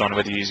is based on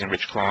whether you're using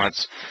rich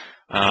clients,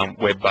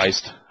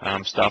 web-based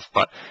stuff.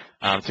 But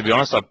to be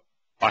honest,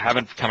 I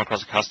haven't come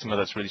across a customer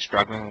that's really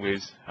struggling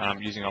with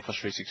using Office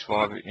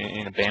 365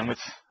 in a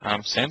bandwidth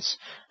sense.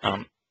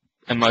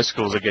 and most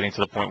schools are getting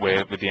to the point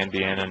where with the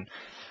NBN and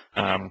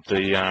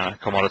the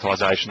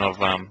commoditisation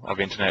of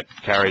internet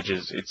carriage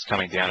it's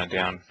coming down and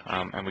down,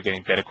 and we're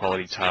getting better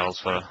quality tails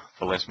for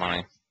less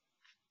money.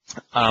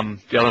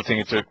 The other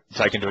thing to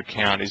take into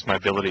account is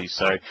mobility.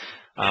 So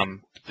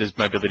there's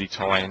mobility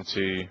tie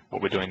into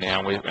what we're doing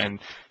now, and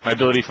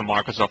mobility for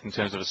Microsoft in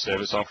terms of a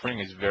service offering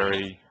is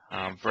very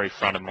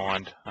front of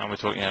mind. We're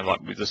talking,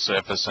 like with the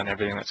Surface and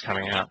everything that's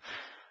coming out.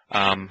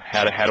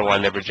 How do I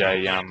leverage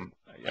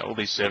all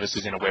these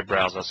services in a web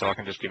browser so I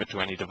can just give it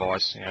to any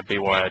device,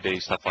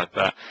 BYOD, stuff like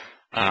that.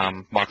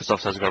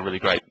 Microsoft has got a really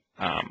great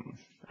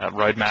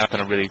roadmap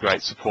and a really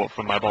great support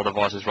for mobile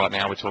devices right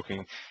now. We're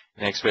talking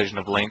the next version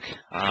of Lync,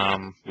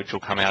 which will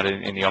come out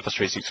in the Office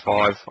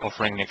 365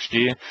 offering next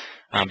year,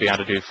 be able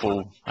to do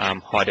full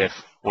high-def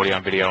audio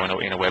and video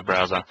in a web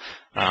browser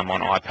on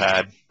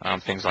iPad,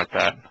 things like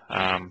that.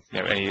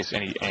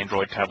 Any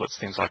Android tablets,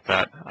 things like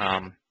that.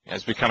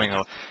 It's becoming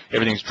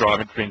everything's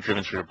being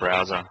driven through a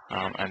browser,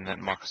 and then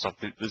Microsoft,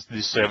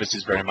 this service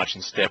is very much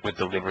in step with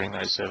delivering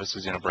those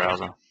services in a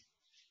browser.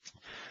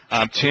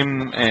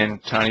 Tim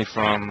and Tony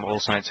from All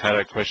Saints had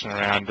a question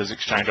around, does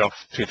Exchange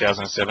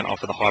 2007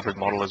 offer the hybrid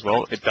model as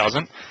well? It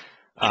doesn't,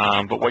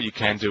 but what you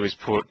can do is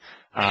put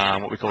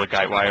what we call a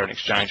gateway or an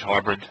Exchange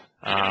hybrid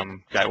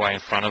gateway in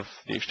front of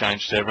the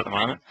Exchange server at the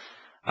moment,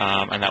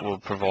 and that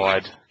will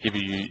give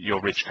you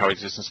your rich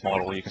coexistence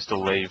model. You can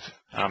still leave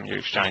your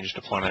Exchange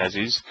deployment as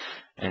is,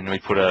 and we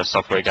put a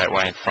software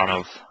gateway in front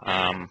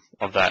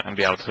of that and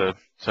be able to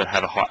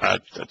have a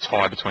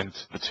tie between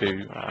the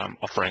two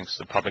offerings,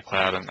 the public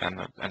cloud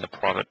and the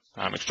private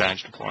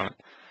Exchange deployment.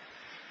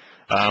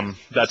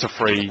 That's a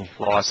free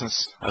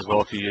license as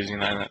well if you're using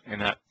that in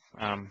that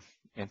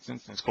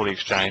instance. It's called the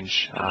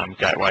Exchange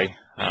Gateway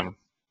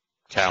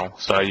Cal,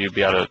 so you'll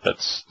be able to.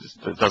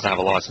 That doesn't have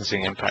a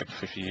licensing impact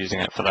if you're using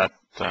it for that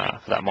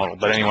model.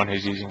 But anyone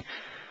who's using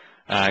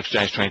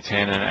Exchange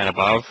 2010 and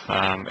above,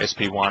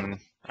 SP1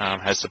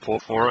 has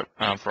support for it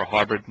for a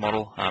hybrid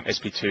model.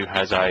 SP2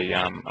 has a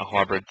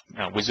hybrid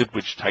wizard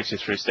which takes you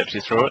through, steps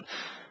you through it.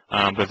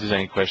 But if there's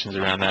any questions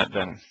around that,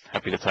 then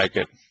happy to take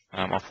it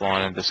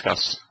offline and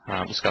discuss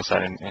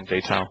that in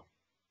detail.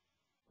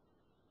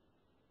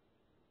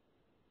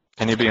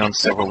 Can you be on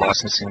several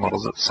licensing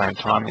models at the same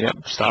time?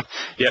 Yep,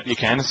 Yep, you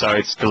can. So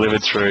it's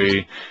delivered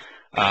through.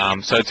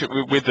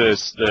 With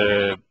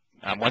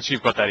once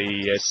you've got that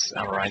EES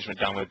arrangement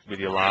done with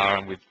your LAR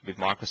and with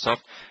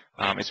Microsoft,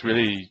 it's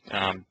really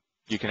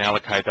you can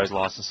allocate those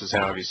licenses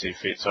however you see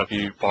fit. So if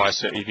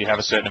you have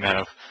a certain amount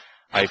of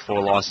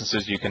A4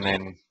 licenses, you can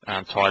then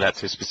tie that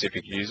to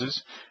specific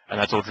users, and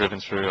that's all driven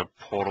through a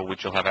portal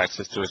which you'll have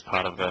access to as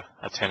part of a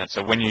tenant.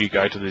 So when you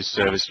go to this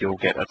service, you'll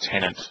get a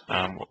tenant,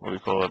 what we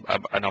call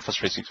an Office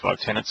 365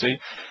 tenancy,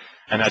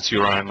 and that's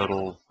your own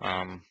little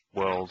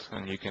world,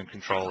 and you can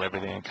control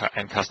everything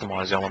and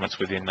customize elements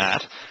within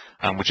that,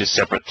 which is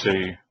separate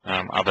to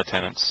other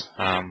tenants.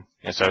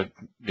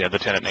 The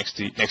tenant next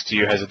to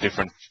you has a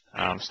different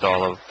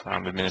style of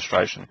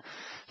administration.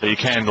 So you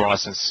can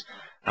license.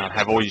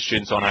 Have all your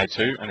students on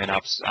A2 and then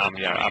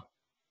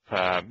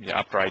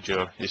upgrade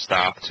your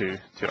staff to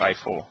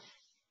A4.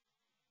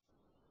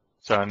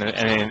 So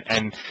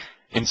and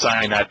in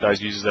saying that,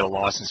 those users that are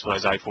licensed for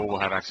those A4 will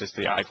have access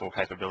to the A4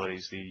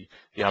 capabilities.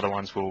 The other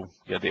ones will,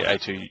 the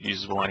A2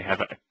 users will only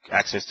have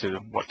access to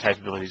what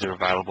capabilities are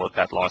available at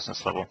that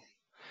license level.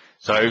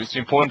 So it's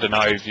important to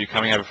know if you're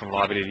coming over from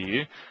Live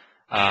EDU,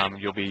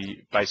 you'll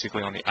be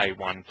basically on the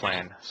A1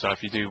 plan. So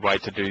if you do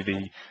wait to do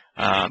the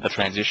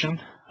transition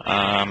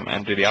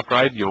and do the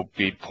upgrade, you'll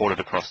be ported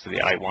across to the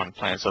A1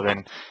 plan. So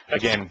then,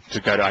 again,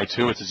 to go to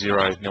A2, it's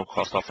a nil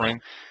cost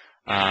offering.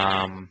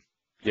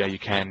 You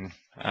can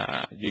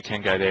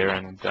go there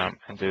and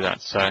do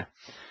that. So I'm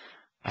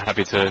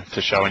happy to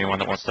show anyone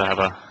that wants to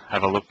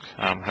have a look.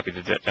 I'm happy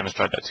to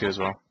demonstrate that to you as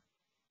well.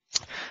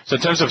 So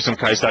in terms of some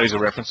case studies or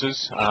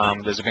references,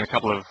 there's been a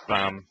couple of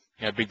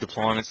big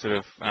deployments that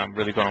have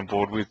really got on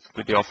board with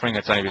the offering.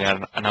 It's only been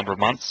out a number of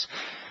months.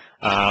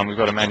 We've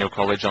got Emmanuel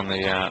College on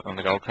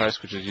the Gold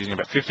Coast, which is using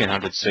about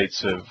 1,500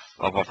 seats of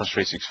Office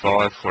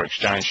 365 for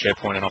Exchange,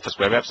 SharePoint, and Office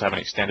Web Apps. They haven't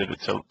extended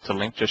it to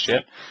Lync just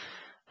yet.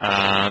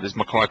 There's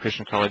Mackay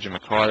Christian College in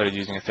Mackay that are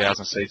using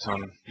 1,000 seats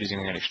on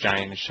using an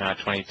Exchange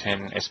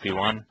 2010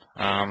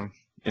 SP1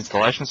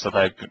 installation. So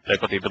they've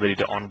got the ability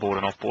to onboard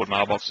and offboard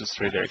mailboxes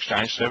through their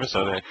Exchange server.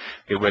 So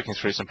they're working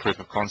through some proof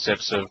of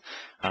concepts of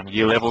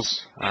year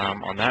levels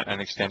on that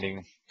and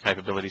extending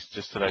capabilities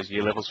just to those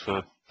year levels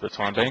for the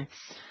time being.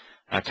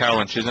 Carroll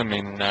and Chisholm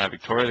in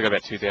Victoria, they've got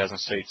about 2,000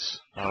 seats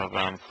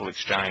of full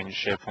Exchange,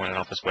 SharePoint, and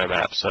Office Web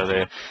Apps. So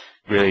they're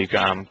really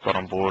got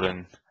on board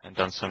and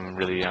done some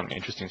really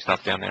interesting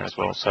stuff down there as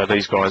well. So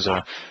these guys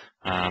are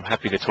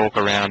happy to talk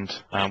around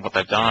what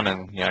they've done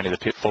and any of the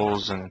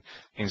pitfalls and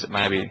things that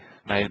may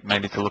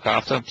need to look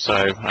after.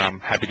 So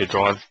happy to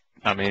drive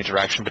an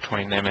interaction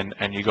between them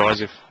and you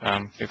guys if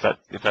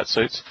that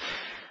suits.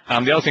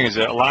 The other thing is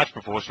that a large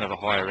proportion of the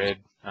higher ed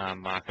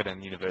market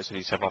and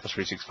universities have Office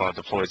 365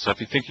 deployed. So if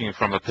you're thinking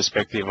from a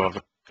perspective of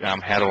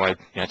how do I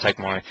take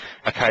a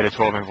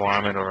K-12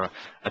 environment or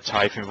a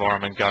TAFE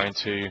environment, go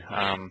into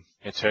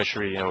a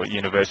tertiary or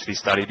university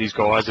study. These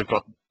guys have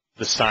got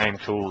the same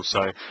tools,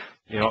 so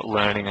you're not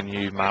learning a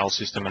new mail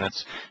system, and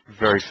it's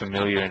very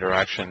familiar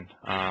interaction.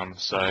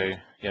 So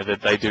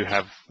that they do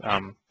have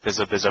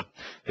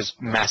there's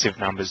massive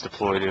numbers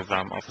deployed of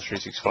Office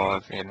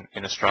 365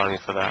 in Australia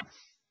for that.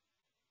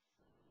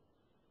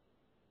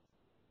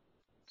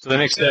 So the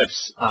next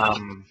steps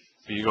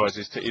for you guys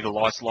is to either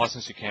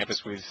license your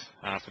campus with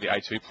for the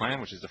A2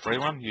 plan, which is the free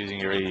one, using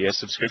your EES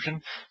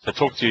subscription. So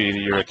talk to either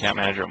your account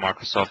manager at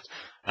Microsoft,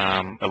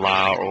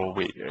 Alar, or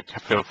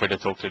feel free to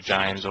talk to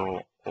James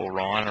or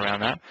Ryan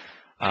around that.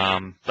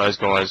 Those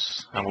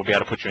guys will be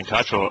able to put you in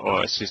touch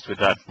or assist with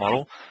that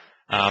model.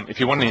 If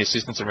you want any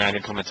assistance around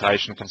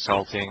implementation,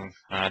 consulting,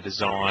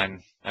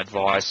 design,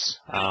 advice,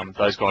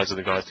 those guys are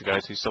the guys to go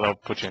to. So they'll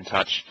put you in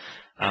touch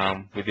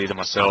with either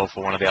myself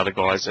or one of the other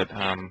guys that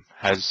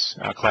has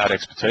cloud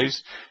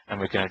expertise, and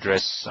we can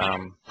address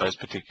those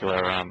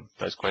particular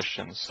those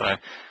questions. So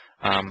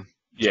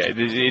yeah,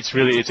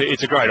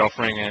 it's a great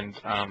offering, and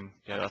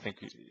I think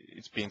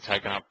it's being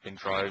taken up in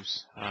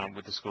droves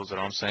with the schools that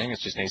I'm seeing. It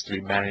just needs to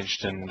be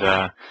managed and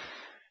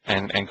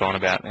gone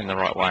about in the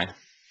right way.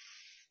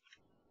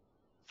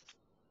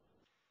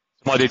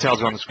 My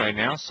details are on the screen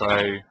now, so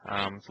it's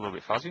a little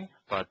bit fuzzy,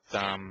 but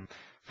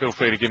feel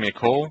free to give me a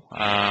call.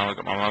 I've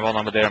got my mobile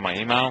number there and my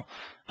email.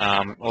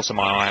 Also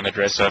my IM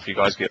address, so if you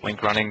guys get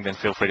Lync running, then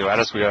feel free to add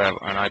us. We have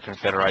an open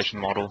federation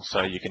model,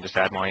 so you can just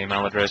add my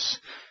email address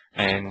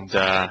and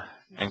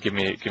give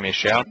me a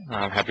shout.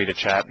 I'm happy to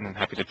chat and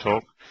happy to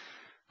talk.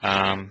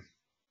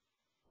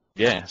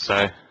 Yeah,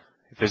 so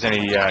if there's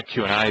any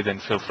Q&A, then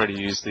feel free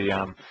to use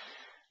the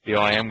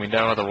IM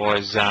window.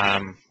 Otherwise,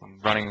 I'm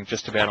running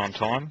just about on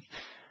time.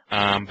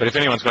 But if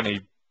anyone's got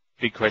any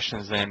big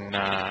questions, then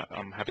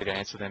I'm happy to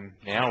answer them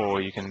now,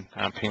 or you can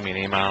ping me an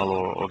email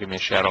or give me a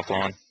shout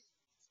offline.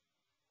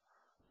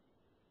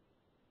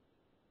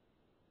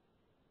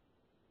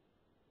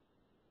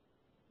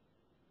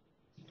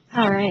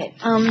 All right.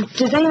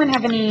 Does anyone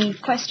have any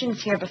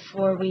questions here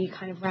before we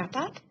kind of wrap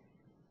up?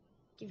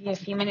 Give you a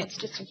few minutes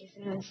just in case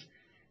anyone's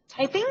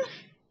typing.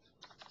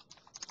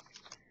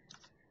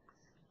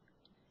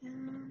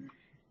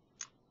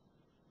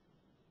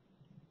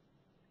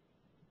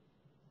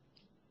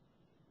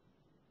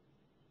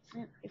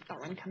 We've got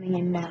one coming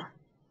in now.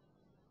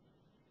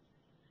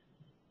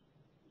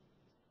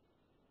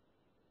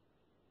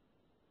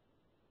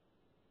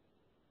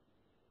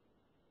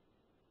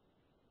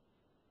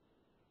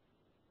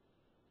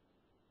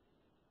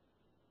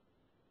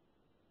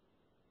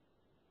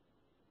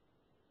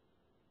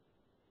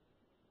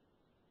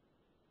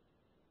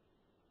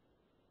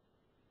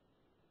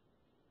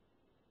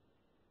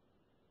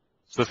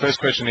 So the first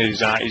question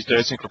is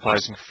DirtSync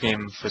replacing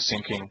FIM for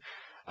syncing?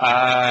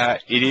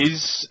 It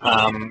is,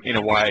 in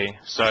a way.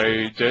 So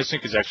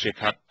DirtSync is actually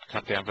a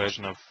cut down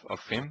version of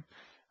FIM.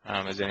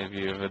 As any of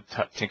you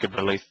have tinkered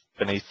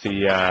beneath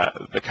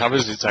the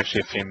covers, it's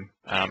actually a FIM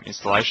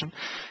installation.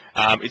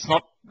 It's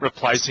not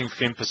replacing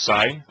FIM per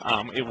se.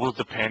 It will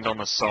depend on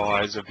the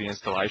size of the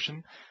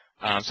installation.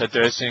 So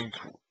DirtSync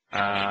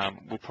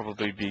will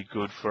probably be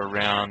good for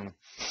around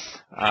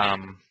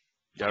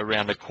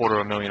around the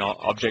 250,000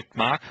 object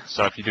mark.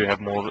 So if you do have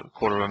more than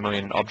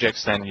 250,000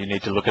 objects, then you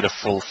need to look at a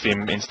full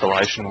FIM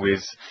installation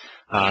with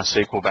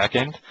SQL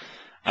backend.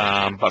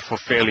 But for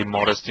fairly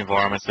modest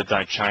environments that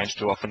don't change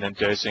too often, then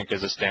DirtSync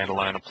is a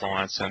standalone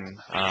appliance and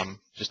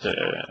just an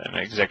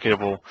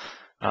executable.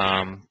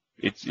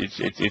 It's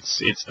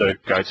the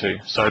go-to.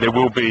 So there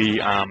will be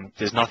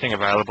there's nothing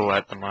available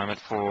at the moment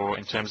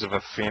in terms of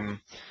a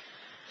FIM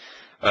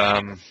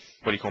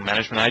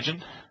management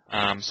agent.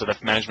 So the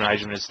management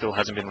agent still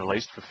hasn't been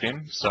released for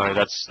FIM. So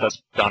that's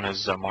done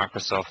as a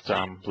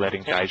Microsoft-led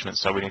engagement.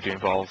 So we need to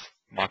involve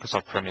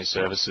Microsoft Premier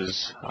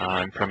Services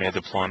and Premier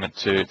deployment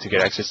to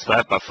get access to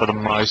that. But for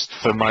most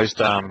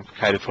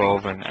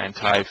K-12 and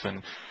TAFE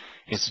and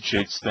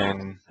institutes,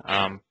 then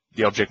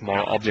the object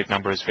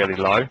number is fairly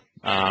low.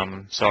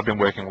 So I've been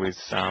working with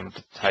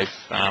the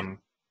TAFE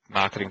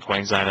market in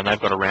Queensland, and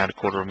they've got around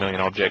 250,000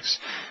 objects,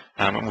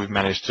 and we've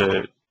managed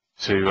to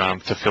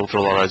filter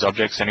a lot of those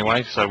objects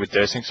anyway. So with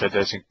DirtSync,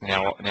 DirtSync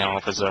now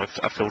offers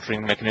a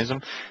filtering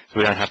mechanism, so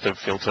we don't have to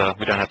filter,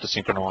 we don't have to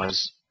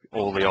synchronize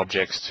all the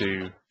objects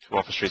to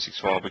Office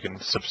 365. We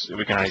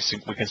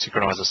can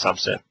synchronize a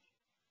subset.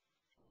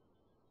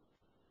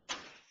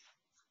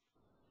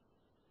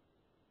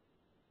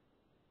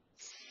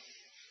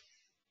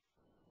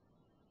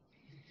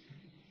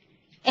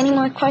 Any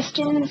more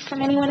questions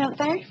from anyone out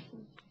there?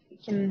 We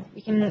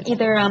can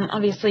either,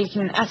 obviously, you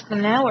can ask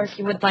them now, or if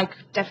you would like,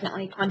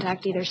 definitely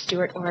contact either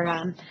Stuart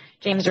or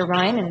James or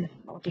Ryan, and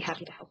we'll be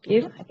happy to help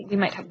you. I think we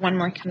might have one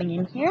more coming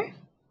in here.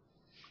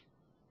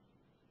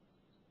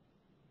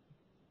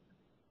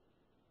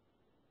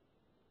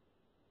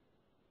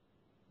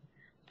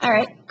 All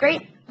right,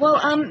 great.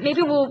 Well,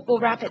 maybe we'll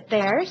wrap it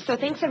there. So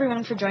thanks,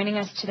 everyone, for joining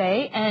us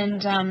today,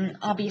 and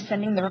I'll be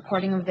sending the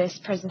recording of this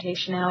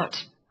presentation out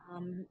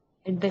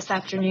this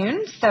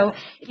afternoon. So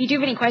if you do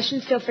have any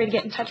questions, feel free to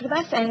get in touch with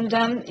us, and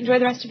enjoy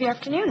the rest of your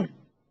afternoon.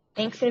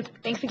 Thanks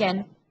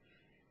again.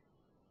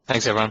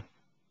 Thanks, everyone.